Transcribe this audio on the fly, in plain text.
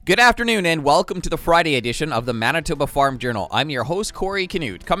Good afternoon and welcome to the Friday edition of the Manitoba Farm Journal. I'm your host, Corey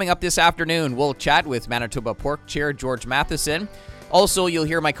Canute. Coming up this afternoon, we'll chat with Manitoba Pork Chair George Matheson. Also, you'll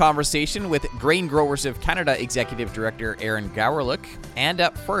hear my conversation with Grain Growers of Canada Executive Director Aaron Gawryluk. And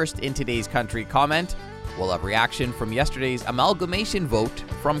up first in today's Country Comment, we'll have reaction from yesterday's amalgamation vote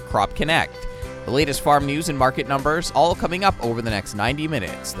from Crop Connect. The latest farm news and market numbers all coming up over the next 90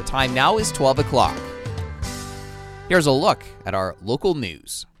 minutes. The time now is 12 o'clock. Here's a look at our local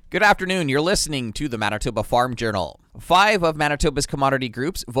news. Good afternoon. You're listening to the Manitoba Farm Journal. 5 of Manitoba's commodity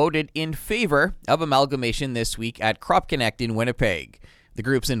groups voted in favor of amalgamation this week at Crop Connect in Winnipeg. The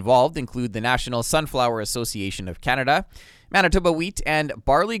groups involved include the National Sunflower Association of Canada, Manitoba Wheat and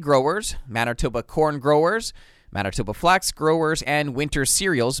Barley Growers, Manitoba Corn Growers, Manitoba Flax Growers, and Winter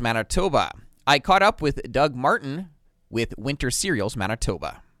Cereals Manitoba. I caught up with Doug Martin with Winter Cereals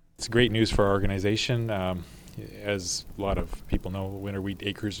Manitoba. It's great news for our organization. As a lot of people know, winter wheat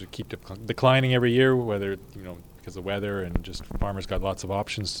acres keep declining every year, whether because of weather and just farmers got lots of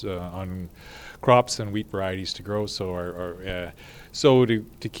options on crops and wheat varieties to grow. So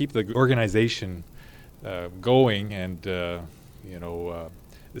to keep the organization going and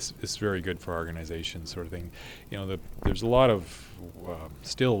this is very good for our organization, sort of thing. There's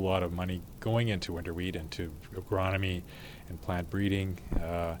still a lot of money going into winter wheat, into agronomy and plant breeding.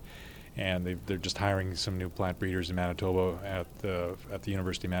 And they're just hiring some new plant breeders in Manitoba at the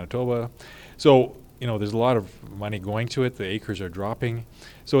University of Manitoba. So there's a lot of money going to it. The acres are dropping,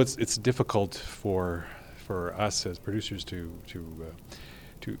 so it's difficult for us as producers to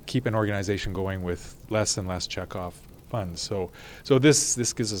keep an organization going with less and less checkoff funds. So this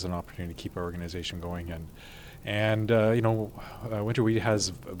gives us an opportunity to keep our organization going, and winter wheat has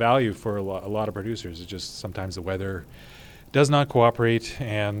value for a lot of producers. It's just sometimes the weather does not cooperate,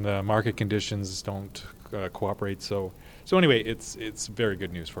 and market conditions don't cooperate. So anyway, it's very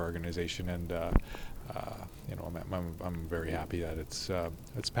good news for our organization, and I'm very happy that it's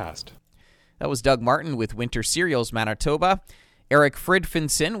passed. That was Doug Martin with Winter Cereals Manitoba. Eric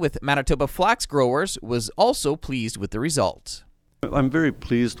Fridfinson with Manitoba Flax Growers was also pleased with the result. I'm very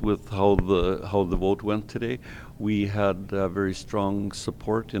pleased with how the vote went today. We had very strong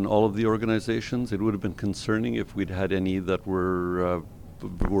support in all of the organizations. It would have been concerning if we'd had any that were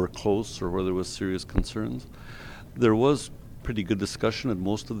close or where there was serious concerns. There was pretty good discussion at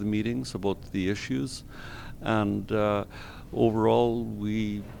most of the meetings about the issues, and overall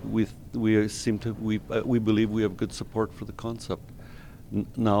we believe we have good support for the concept.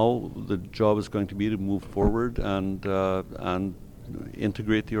 Now the job is going to be to move forward and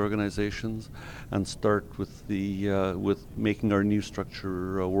integrate the organizations and start with with making our new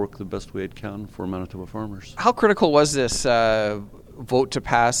structure work the best way it can for Manitoba farmers. How critical was this vote to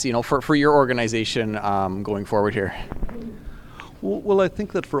pass, for your organization going forward here? Well, I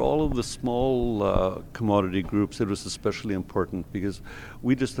think that for all of the small commodity groups, it was especially important because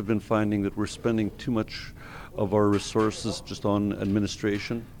we just have been finding that we're spending too much of our resources just on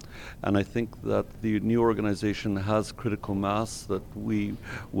administration. And I think that the new organization has critical mass that we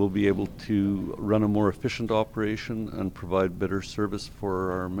will be able to run a more efficient operation and provide better service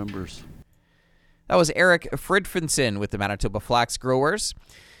for our members. That was Eric Fridfinson with the Manitoba Flax Growers.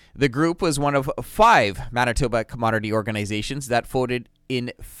 The group was one of 5 Manitoba commodity organizations that voted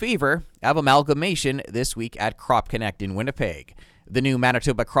in favor of amalgamation this week at Crop Connect in Winnipeg. The new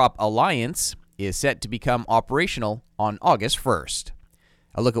Manitoba Crop Alliance is set to become operational on August 1st.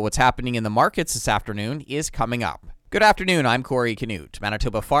 A look at what's happening in the markets this afternoon is coming up. Good afternoon, I'm Corey Canute.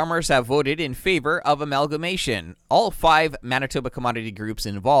 Manitoba farmers have voted in favor of amalgamation. All 5 Manitoba commodity groups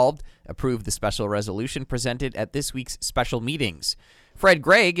involved approved the special resolution presented at this week's special meetings. Fred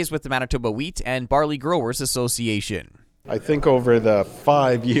Gregg is with the Manitoba Wheat and Barley Growers Association. I think over the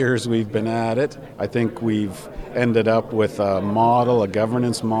 5 years we've been at it, I think we've ended up with a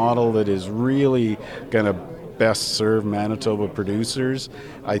governance model that is really going to best serve Manitoba producers.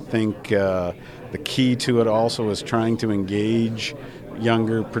 I think the key to it also is trying to engage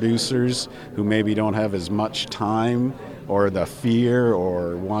younger producers who maybe don't have as much time or the fear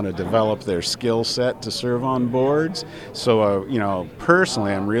or want to develop their skill set to serve on boards. So,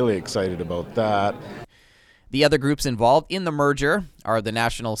 personally, I'm really excited about that. The other groups involved in the merger are the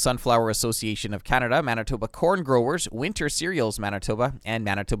National Sunflower Association of Canada, Manitoba Corn Growers, Winter Cereals Manitoba, and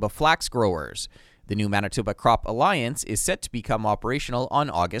Manitoba Flax Growers. The new Manitoba Crop Alliance is set to become operational on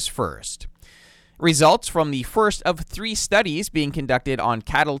August 1st. Results from the first of 3 studies being conducted on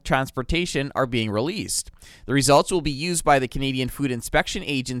cattle transportation are being released. The results will be used by the Canadian Food Inspection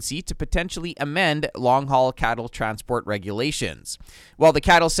Agency to potentially amend long-haul cattle transport regulations. While the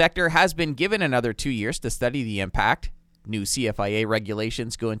cattle sector has been given another 2 years to study the impact, New CFIA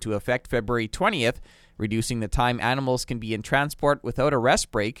regulations go into effect February 20th, reducing the time animals can be in transport without a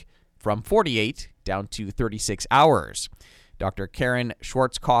rest break from 48 down to 36 hours. Dr. Karen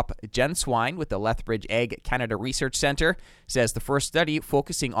Schwarzkopf-Jenswein with the Lethbridge Ag Canada Research Centre says the first study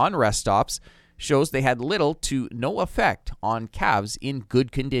focusing on rest stops shows they had little to no effect on calves in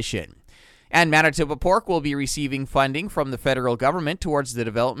good condition. And Manitoba Pork will be receiving funding from the federal government towards the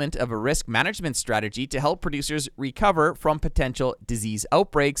development of a risk management strategy to help producers recover from potential disease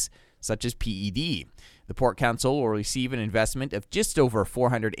outbreaks such as PED. The Pork Council will receive an investment of just over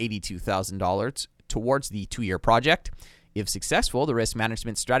 $482,000 towards the 2-year project. If successful, the risk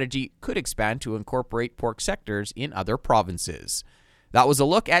management strategy could expand to incorporate pork sectors in other provinces. That was a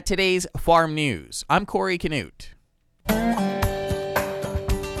look at today's Farm News. I'm Corey Canute.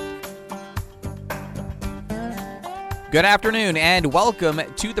 Good afternoon and welcome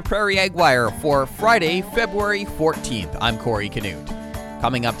to the Prairie Ag Wire for Friday, February 14th. I'm Corey Canute.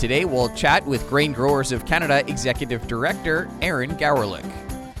 Coming up today, we'll chat with Grain Growers of Canada Executive Director Aaron Gawryluk.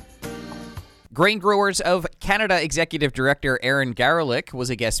 Grain Growers of Canada Executive Director Aaron Gawryluk was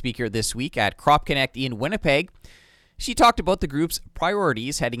a guest speaker this week at Crop Connect in Winnipeg. She talked about the group's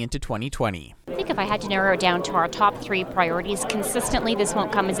priorities heading into 2020. I think if I had to narrow it down to our top 3 priorities, consistently, this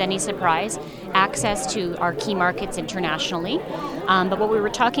won't come as any surprise, access to our key markets internationally. But what we were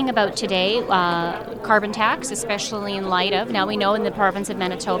talking about today, carbon tax, especially in light of, now we know in the province of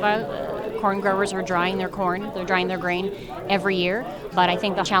Manitoba, corn growers are drying their corn, they're drying their grain every year. But I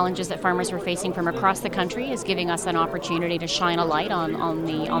think the challenges that farmers are facing from across the country is giving us an opportunity to shine a light on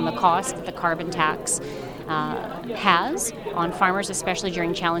the cost that the carbon tax has on farmers, especially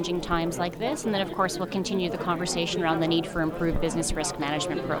during challenging times like this. And then, of course, we'll continue the conversation around the need for improved business risk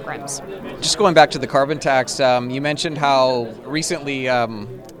management programs. Just going back to the carbon tax, you mentioned how recently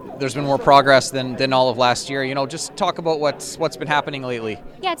there's been more progress than all of last year. Just talk about what's been happening lately.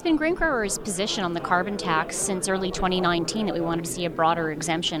 Yeah, it's been grain growers' position on the carbon tax since early 2019 that we wanted to see a broader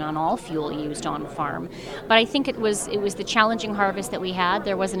exemption on all fuel used on farm. But I think it was the challenging harvest that we had.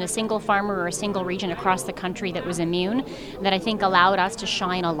 There wasn't a single farmer or a single region across the country that was immune, that I think allowed us to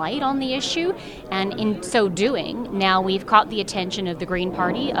shine a light on the issue. And in so doing, now we've caught the attention of the Green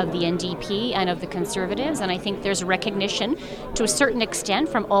Party, of the NDP, and of the Conservatives. And I think there's recognition to a certain extent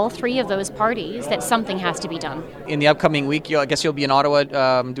from all 3 of those parties that something has to be done. In the upcoming week, I guess you'll be in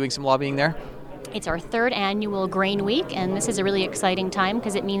Ottawa doing some lobbying there? It's our 3rd annual Grain Week, and this is a really exciting time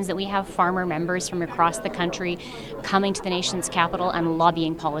because it means that we have farmer members from across the country coming to the nation's capital and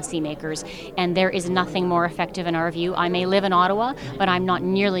lobbying policymakers. And there is nothing more effective in our view. I may live in Ottawa, but I'm not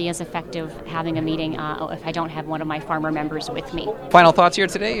nearly as effective having a meeting if I don't have one of my farmer members with me. Final thoughts here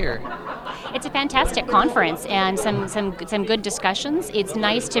today, or? It's a fantastic conference and some good discussions. It's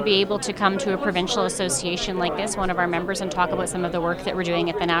nice to be able to come to a provincial association like this, one of our members, and talk about some of the work that we're doing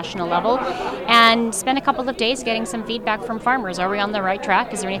at the national level, and spend a couple of days getting some feedback from farmers. Are we on the right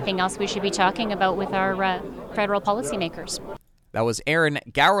track? Is there anything else we should be talking about with our federal policymakers? That was Aaron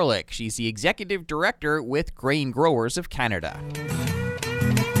Gawryluk. She's the Executive Director with Grain Growers of Canada.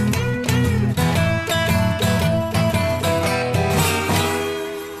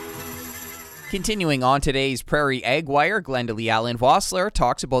 Continuing on today's Prairie Ag Wire, Glendalee Allen Vossler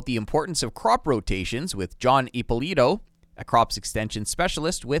talks about the importance of crop rotations with John Ippolito, a crops extension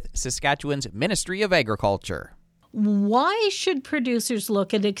specialist with Saskatchewan's Ministry of Agriculture. Why should producers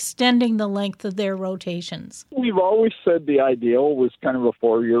look at extending the length of their rotations? We've always said the ideal was kind of a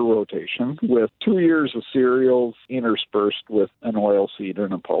 4-year rotation with 2 years of cereals interspersed with an oilseed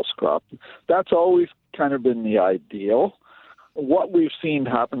and a pulse crop. That's always kind of been the ideal. What we've seen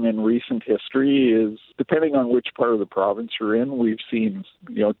happen in recent history is, depending on which part of the province you're in, we've seen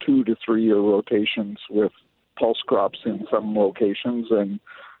 2 to 3 year rotations with pulse crops in some locations, and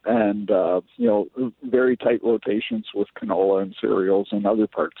very tight rotations with canola and cereals in other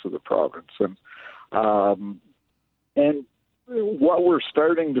parts of the province. And what we're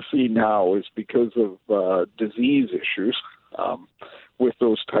starting to see now is because of disease issues with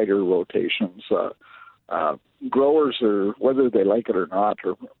those tighter rotations. Growers, are, whether they like it or not,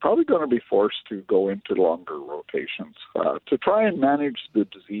 are probably going to be forced to go into longer rotations to try and manage the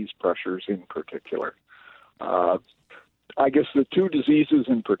disease pressures in particular. I guess the 2 diseases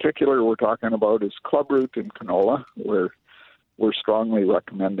in particular we're talking about is clubroot and canola, where we're strongly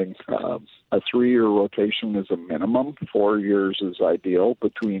recommending a 3-year rotation is a minimum. 4 years is ideal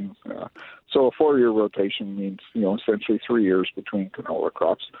between. So a 4-year rotation means, essentially 3 years between canola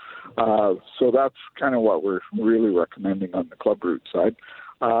crops. So that's kind of what we're really recommending on the clubroot side.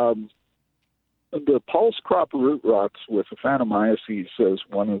 The pulse crop root rots with Aphanomyces as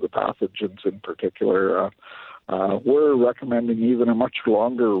one of the pathogens in particular we're recommending even a much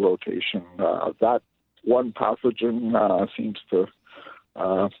longer rotation. That one pathogen seems to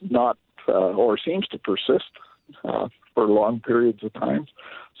seems to persist for long periods of time.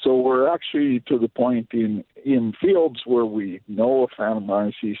 So we're actually to the point in fields where we know a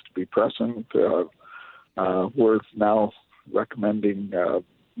Phantomyces to be present. We're now recommending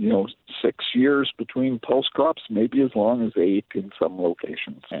 6 years between pulse crops, maybe as long as 8 in some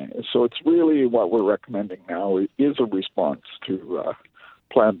locations. So it's really what we're recommending now is a response to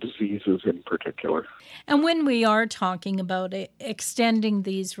plant diseases in particular. And when we are talking about extending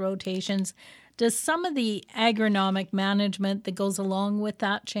these rotations, does some of the agronomic management that goes along with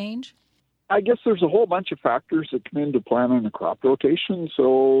that change? I guess there's a whole bunch of factors that come into planning a crop rotation.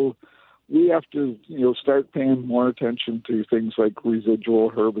 So we have to, start paying more attention to things like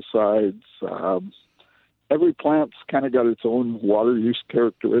residual herbicides. Every plant's kind of got its own water use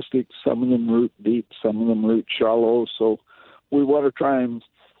characteristics. Some of them root deep, some of them root shallow. So we want to try and,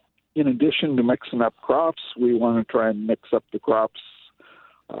 in addition to mixing up crops, we want to try and mix up the crops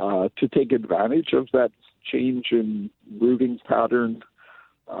to take advantage of that change in rooting pattern.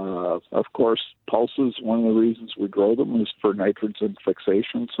 Of course, pulses, one of the reasons we grow them is for nitrogen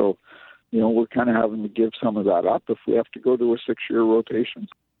fixation. So, we're kind of having to give some of that up if we have to go to a 6-year rotation.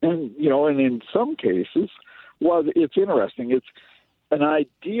 And, and in some cases, well, it's interesting. It's an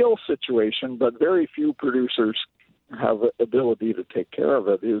ideal situation, but very few producers have the ability to take care of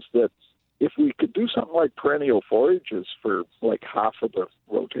it, is that if we could do something like perennial forages for like half of the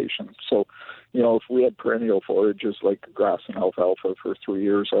rotation. So, if we had perennial forages like grass and alfalfa for 3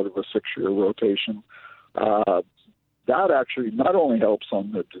 years out of a 6-year rotation, that actually not only helps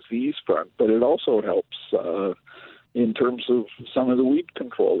on the disease front, but it also helps in terms of some of the weed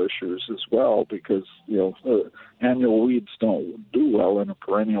control issues as well, because, annual weeds don't do well in a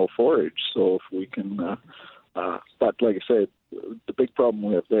perennial forage. So if we can, but like I said, the big problem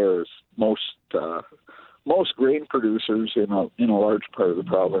we have there is most grain producers in a large part of the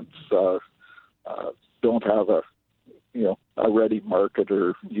province don't have a ready market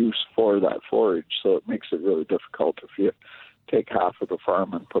or use for that forage. So it makes it really difficult if you take half of the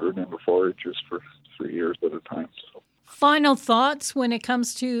farm and put it into forages for 3 years at a time. So. Final thoughts when it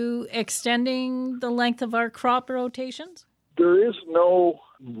comes to extending the length of our crop rotations? There is no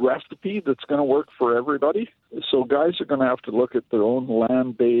recipe that's going to work for everybody. So guys are going to have to look at their own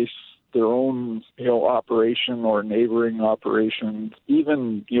land base, their own, operation or neighboring operations,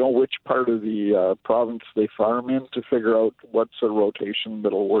 even, which part of the province they farm in, to figure out what's a rotation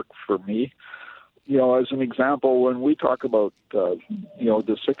that'll work for me. As an example, when we talk about, the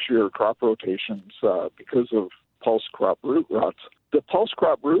 6-year crop rotations, because of pulse crop root rots, the pulse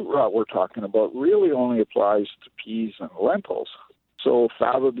crop root rot we're talking about really only applies to peas and lentils. So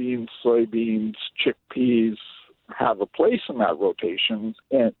fava beans, soybeans, chickpeas have a place in that rotation,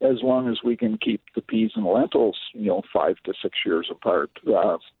 and as long as we can keep the peas and lentils, 5 to 6 years apart.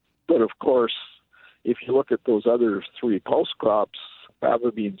 But of course, if you look at those other 3 pulse crops,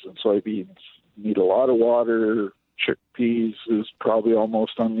 fava beans and soybeans need a lot of water. Chickpeas is probably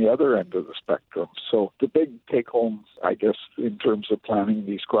almost on the other end of the spectrum. So the big take-home, I guess, in terms of planning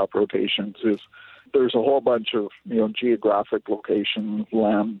these crop rotations is there's a whole bunch of, geographic location,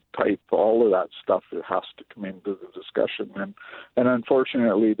 land type, all of that stuff that has to come into the discussion. And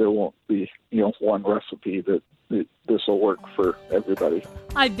unfortunately, there won't be, one recipe that this will work for everybody.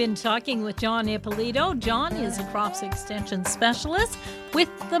 I've been talking with John Ippolito. John is a crops extension specialist with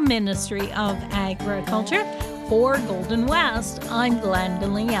the Ministry of Agriculture. For Golden West, I'm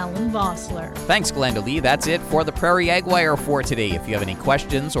Glendalee Allen Vossler. Thanks, Glendalee. That's it for the Prairie Ag Wire for today. If you have any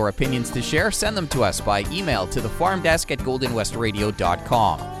questions or opinions to share, send them to us by email to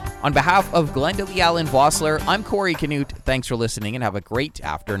thefarmdesk@goldenwestradio.com. On behalf of Glendalee Allen Vossler, I'm Corey Canute. Thanks for listening and have a great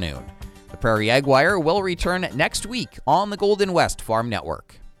afternoon. The Prairie Ag Wire will return next week on the Golden West Farm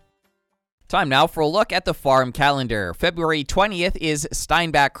Network. Time now for a look at the farm calendar. February 20th is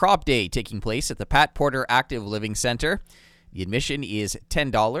Steinbach Crop Day, taking place at the Pat Porter Active Living Center. The admission is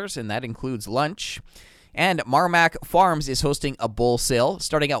 $10, and that includes lunch. And Marmac Farms is hosting a bull sale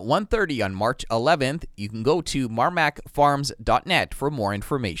starting at 1:30 on March 11th. You can go to marmacfarms.net for more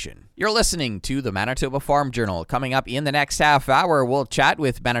information. You're listening to the Manitoba Farm Journal. Coming up in the next half hour, we'll chat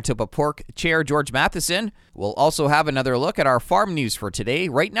with Manitoba Pork Chair George Matheson. We'll also have another look at our farm news for today.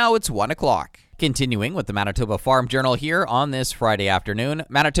 Right now, it's 1 o'clock. Continuing with the Manitoba Farm Journal here on this Friday afternoon,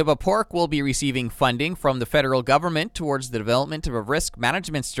 Manitoba Pork will be receiving funding from the federal government towards the development of a risk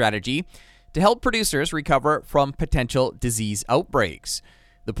management strategy to help producers recover from potential disease outbreaks.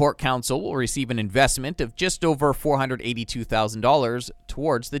 The Pork Council will receive an investment of just over $482,000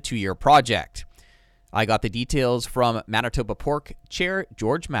 towards the 2-year project. I got the details from Manitoba Pork Chair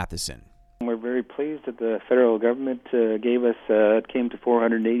George Matheson. We're very pleased that the federal government gave us, it came to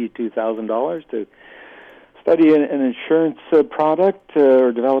 $482,000 to study an insurance product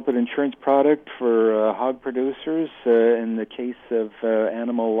or develop an insurance product for hog producers in the case of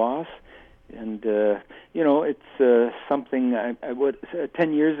animal loss. And, it's something I would,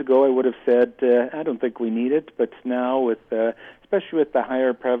 10 years ago I would have said, I don't think we need it, but now especially with the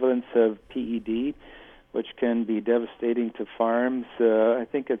higher prevalence of PED, which can be devastating to farms, I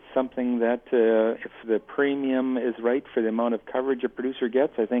think it's something that if the premium is right for the amount of coverage a producer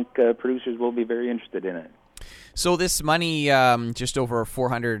gets, I think producers will be very interested in it. So this money, just over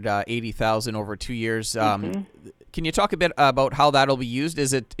 $480,000 over 2 years, can you talk a bit about how that'll be used?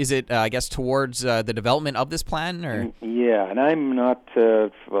 Is it I guess, towards the development of this plan? Or? Yeah, and I'm not,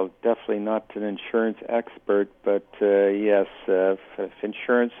 definitely not an insurance expert, but yes,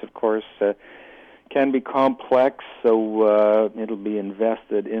 insurance, of course, can be complex, so it'll be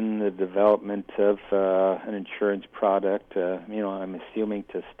invested in the development of an insurance product. I'm assuming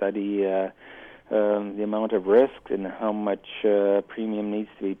to study the amount of risk and how much premium needs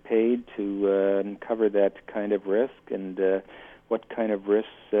to be paid to cover that kind of risk, and what kind of risks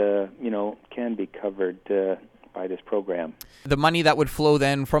can be covered by this program. The money that would flow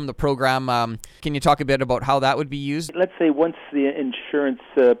then from the program, can you talk a bit about how that would be used? Let's say once the insurance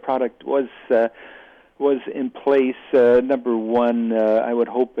product was in place, number one, I would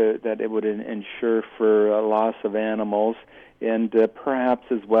hope that it would insure for loss of animals. And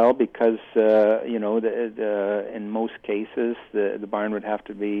perhaps as well, because in most cases the barn would have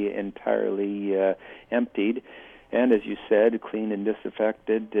to be entirely emptied, and as you said, clean and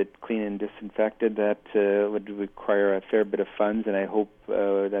disinfected. That would require a fair bit of funds, and I hope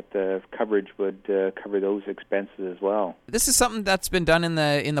that the coverage would cover those expenses as well. This is something that's been done in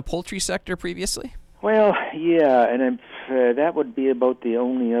the poultry sector previously? Well, yeah, and that would be about the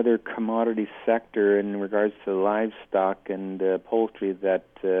only other commodity sector in regards to livestock and poultry that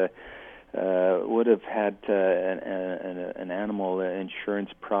would have had an animal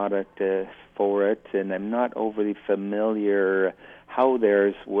insurance product for it. And I'm not overly familiar how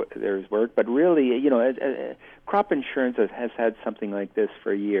theirs work, but really, crop insurance has had something like this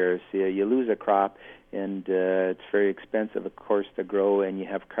for years. You lose a crop, and it's very expensive, of course, to grow, and you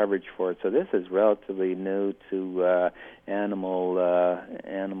have coverage for it. So this is relatively new to animal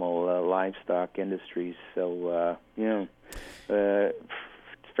livestock industries. So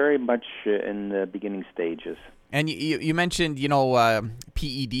it's very much in the beginning stages. And you mentioned,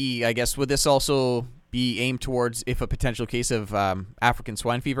 PED. I guess would this also be aimed towards if a potential case of African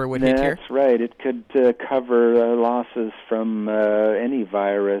swine fever would hit here? That's right. It could cover losses from any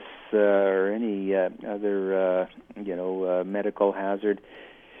virus or any other, medical hazard.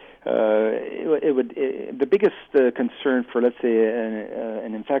 The biggest concern for, let's say,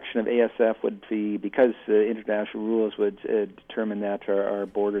 an infection of ASF would be because international rules would determine that our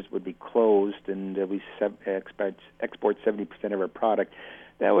borders would be closed, and we export 70% of our product.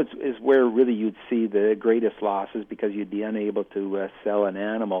 That is where really you'd see the greatest losses, because you'd be unable to sell an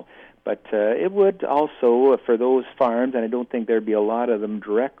animal. But it would also, for those farms, and I don't think there'd be a lot of them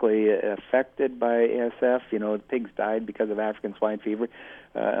directly affected by ASF, the pigs died because of African swine fever,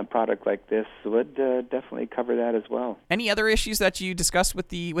 a product like this would definitely cover that as well. Any other issues that you discussed with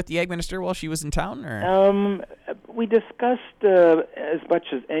the Ag Minister while she was in town? Or? We discussed as much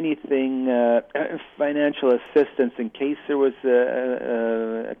as anything financial assistance in case there was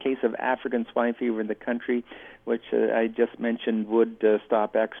a case of African swine fever in the country, which I just mentioned would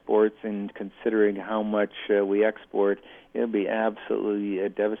stop exports. And considering how much we export, it would be absolutely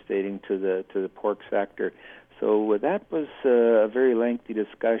devastating to the pork sector. So that was a very lengthy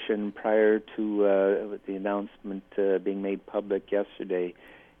discussion prior to the announcement being made public yesterday.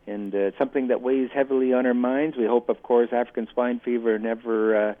 And it's something that weighs heavily on our minds. We hope, of course, African swine fever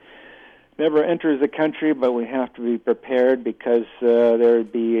never enters the country, but we have to be prepared, because there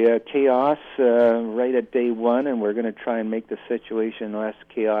would be chaos right at day one, and we're going to try and make the situation less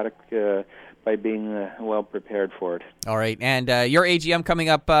chaotic by being well prepared for it. All right. And your AGM coming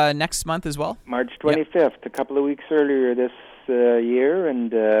up next month as well? March 25th, yep. A couple of weeks earlier this year,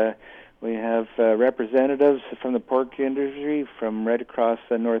 and we have representatives from the pork industry from right across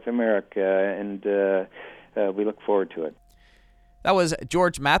North America, and we look forward to it. That was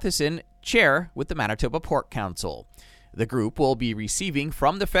George Matheson, Chair with the Manitoba Pork Council. The group will be receiving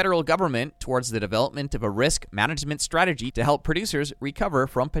from the federal government towards the development of a risk management strategy to help producers recover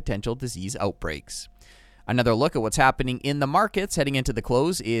from potential disease outbreaks. Another look at what's happening in the markets heading into the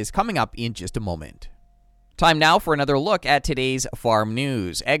close is coming up in just a moment. Time now for another look at today's farm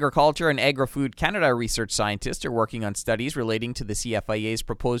news. Agriculture and Agri-Food Canada research scientists are working on studies relating to the CFIA's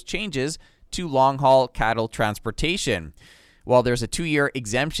proposed changes to long-haul cattle transportation. While there's a 2-year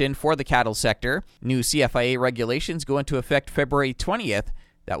exemption for the cattle sector, new CFIA regulations go into effect February 20th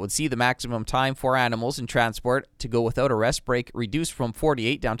that would see the maximum time for animals in transport to go without a rest break reduced from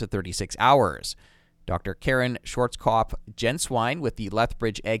 48 down to 36 hours. Dr. Karen Schwarzkopf-Jenswein with the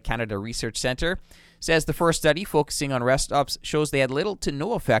Lethbridge Ag Canada Research Centre says the first study focusing on rest stops shows they had little to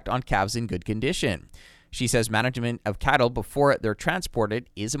no effect on calves in good condition. She says management of cattle before they're transported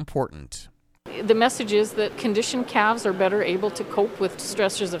is important. The message is that conditioned calves are better able to cope with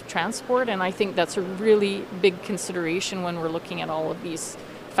stressors of transport, and I think that's a really big consideration when we're looking at all of these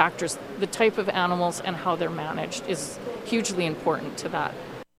factors. The type of animals and how they're managed is hugely important to that.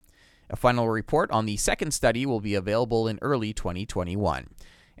 A final report on the second study will be available in early 2021.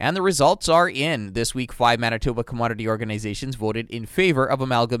 And the results are in. This week, 5 Manitoba commodity organizations voted in favor of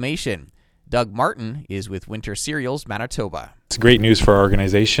amalgamation. Doug Martin is with Winter Cereals Manitoba. It's great news for our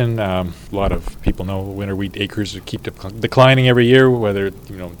organization. A lot of people know winter wheat acres keep declining every year, whether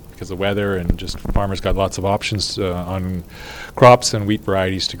because of weather and just farmers got lots of options on crops and wheat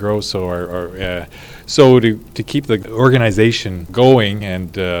varieties to grow. So to keep the organization going,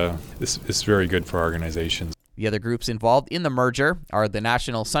 and this is very good for our organizations. The other groups involved in the merger are the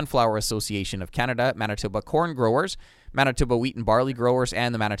National Sunflower Association of Canada, Manitoba Corn Growers, Manitoba Wheat and Barley Growers,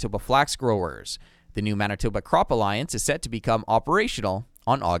 and the Manitoba Flax Growers. The new Manitoba Crop Alliance is set to become operational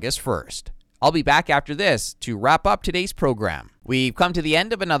on August 1st. I'll be back after this to wrap up today's program. We've come to the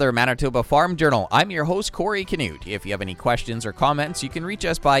end of another Manitoba Farm Journal. I'm your host, Corey Canute. If you have any questions or comments, you can reach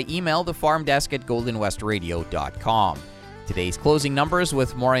us by email, thefarmdesk@goldenwestradio.com. Today's closing numbers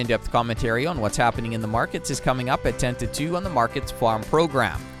with more in-depth commentary on what's happening in the markets is coming up at 10 to 2 on the Markets Farm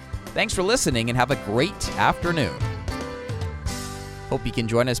program. Thanks for listening and have a great afternoon. Hope you can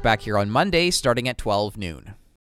join us back here on Monday starting at 12 noon.